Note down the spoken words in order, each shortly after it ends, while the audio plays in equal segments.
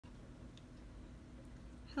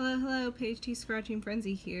Hello, hello, Page T Scratching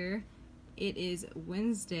Frenzy here. It is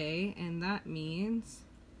Wednesday, and that means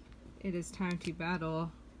it is time to battle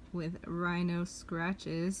with Rhino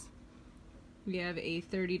Scratches. We have a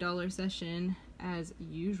 $30 session as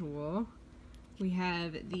usual. We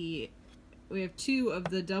have two of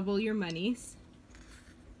the double your monies,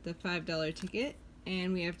 the $5 ticket,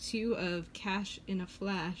 and we have two of cash in a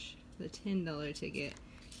flash, the $10 ticket.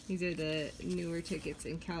 These are the newer tickets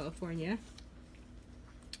in California.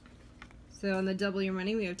 So on the double your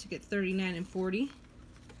money, we have ticket 39 and 40.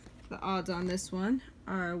 The odds on this one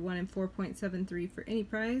are 1 in 4.73 for any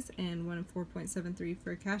prize and 1 in 4.73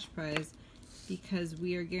 for a cash prize, because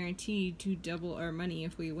we are guaranteed to double our money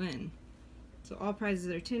if we win. So all prizes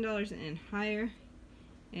are $10 and higher,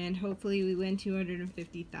 and hopefully we win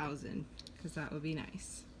 $250,000, because that would be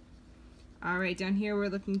nice. Alright, down here we're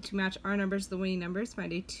looking to match our numbers to the winning numbers.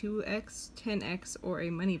 Find a 2x, 10x, or a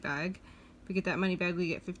money bag. If we get that money bag, we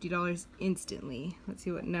get $50 instantly. Let's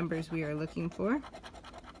see what numbers we are looking for.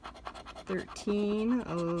 13,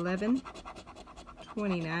 11,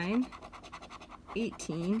 29,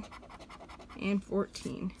 18, and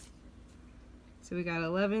 14. So we got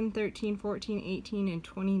 11, 13, 14, 18, and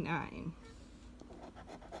 29.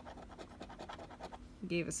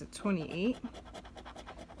 Gave us a 28,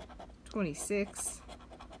 26,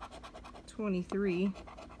 23,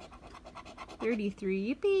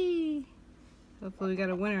 33, yippee! Hopefully we got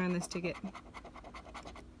a winner on this ticket.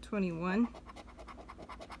 21,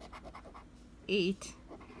 8,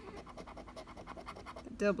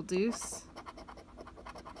 double deuce,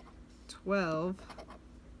 12,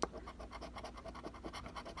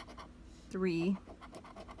 3,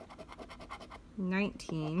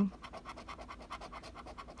 19,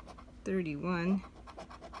 31,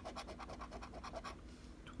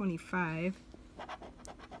 25.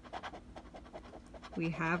 We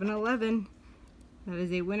have an 11. That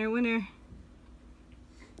is a winner winner.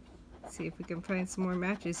 Let's see if we can find some more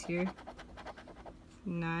matches here.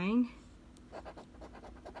 9,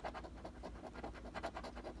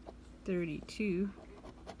 32,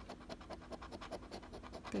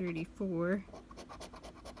 34,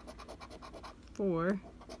 4,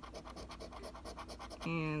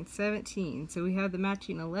 and 17. So we have the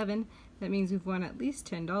matching 11. That means we've won at least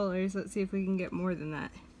 $10. Let's see if we can get more than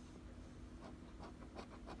that.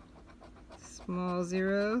 Small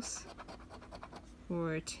zeros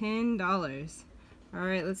for $10.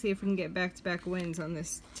 Alright, let's see if we can get back-to-back wins on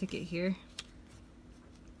this ticket here.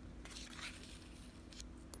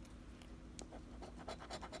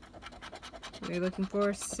 We're looking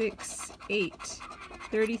for 6, 8,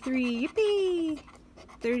 33, yippee!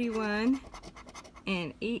 31,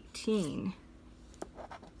 and 18.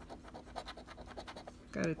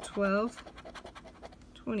 Got a 12,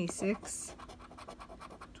 26,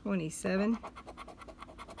 27,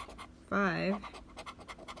 5,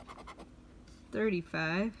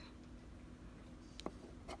 35,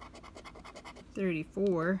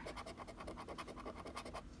 34,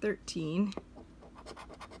 13,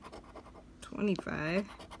 25,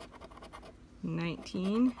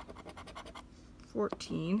 19,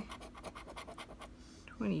 14,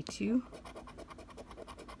 22,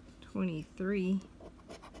 23,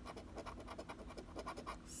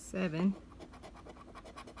 7,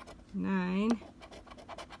 9,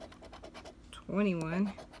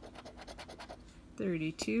 21,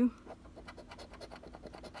 32,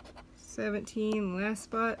 17, last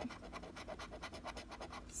spot,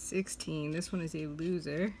 16. This one is a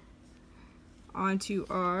loser. On to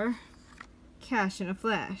our cash in a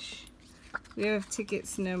flash. We have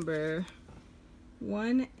tickets number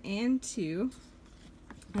 1 and 2.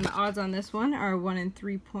 And the odds on this one are 1 in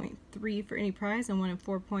 3.3 for any prize and 1 in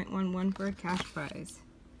 4.11 for a cash prize.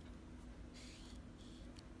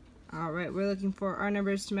 Alright, we're looking for our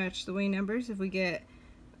numbers to match the winning numbers. If we get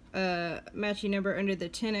a matching number under the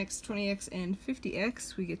 10x, 20x, and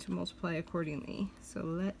 50x, we get to multiply accordingly. So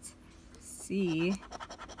let's see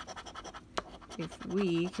if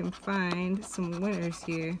we can find some winners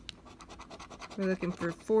here. We're looking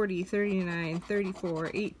for 40, 39,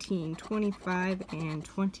 34, 18, 25, and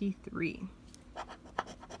 23.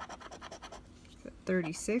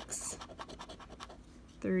 36,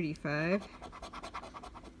 35,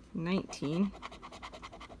 19,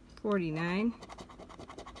 49,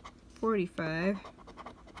 45,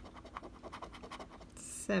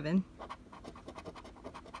 7,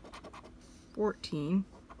 14,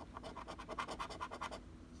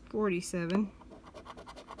 47,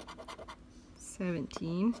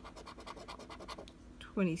 17,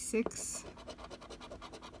 26,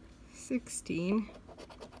 16,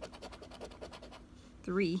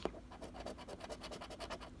 3,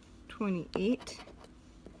 28,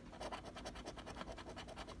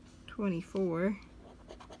 24,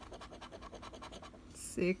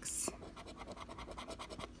 6,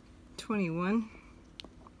 21,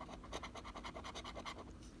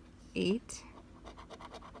 8,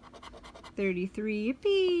 33,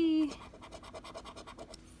 yippee,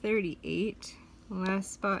 38,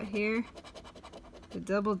 last spot here, the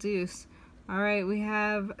double deuce. Alright, we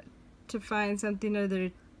have to find something other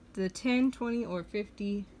the 10, 20, or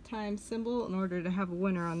 50 times symbol in order to have a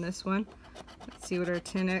winner on this one. Let's see what our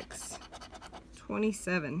 10x,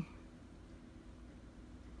 27,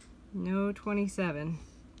 no 27,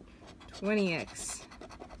 20x,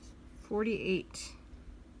 48,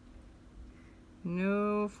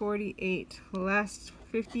 no 48, last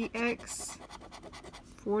 50x,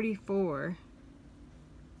 44,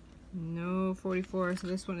 no 44, so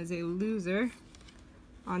this one is a loser.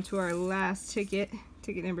 On to our last ticket,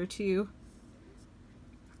 ticket number 2.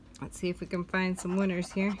 Let's see if we can find some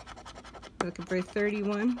winners here. We're looking for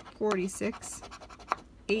 31, 46,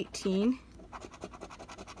 18,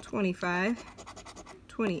 25,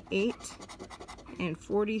 28, and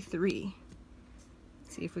 43.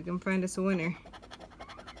 Let's see if we can find us a winner.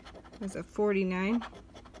 There's a 49,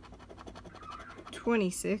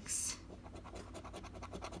 26,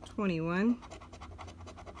 21,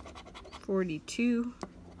 42,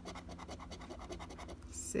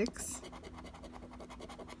 6,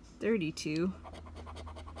 32,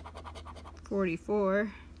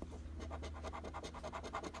 44,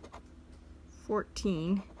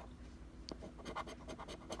 14,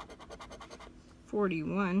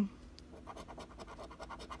 41,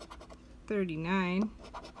 39,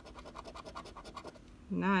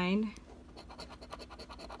 9,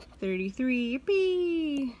 33,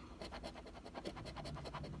 yippee,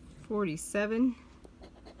 47,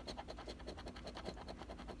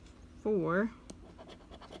 4,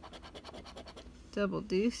 double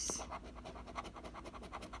deuce,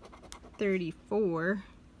 34,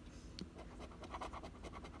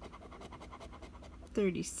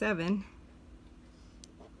 37,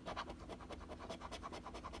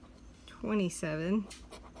 27,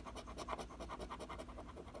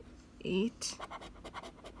 8,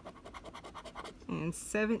 and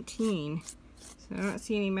 17. So I don't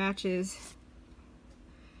see any matches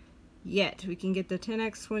yet. We can get the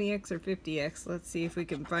 10x, 20x, or 50x. Let's see if we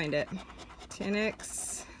can find it.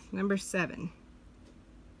 10x, number 7.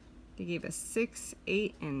 They gave us 6,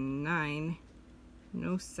 8, and 9.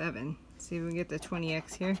 No 7. Let's see if we can get the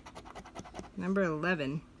 20x here. Number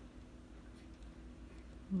 11.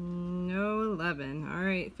 No 11.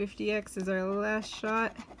 Alright, 50x is our last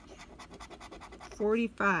shot.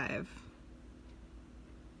 45.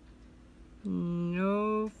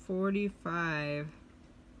 No 45.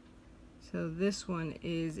 So this one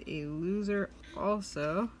is a loser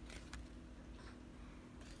also.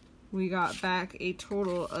 We got back a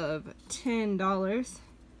total of $10.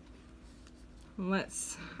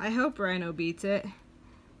 I hope Rhino beats it.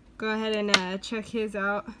 Go ahead and check his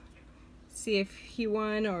out. See if he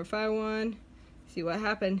won or if I won. See what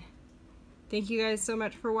happened. Thank you guys so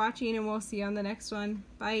much for watching, and we'll see you on the next one.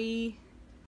 Bye.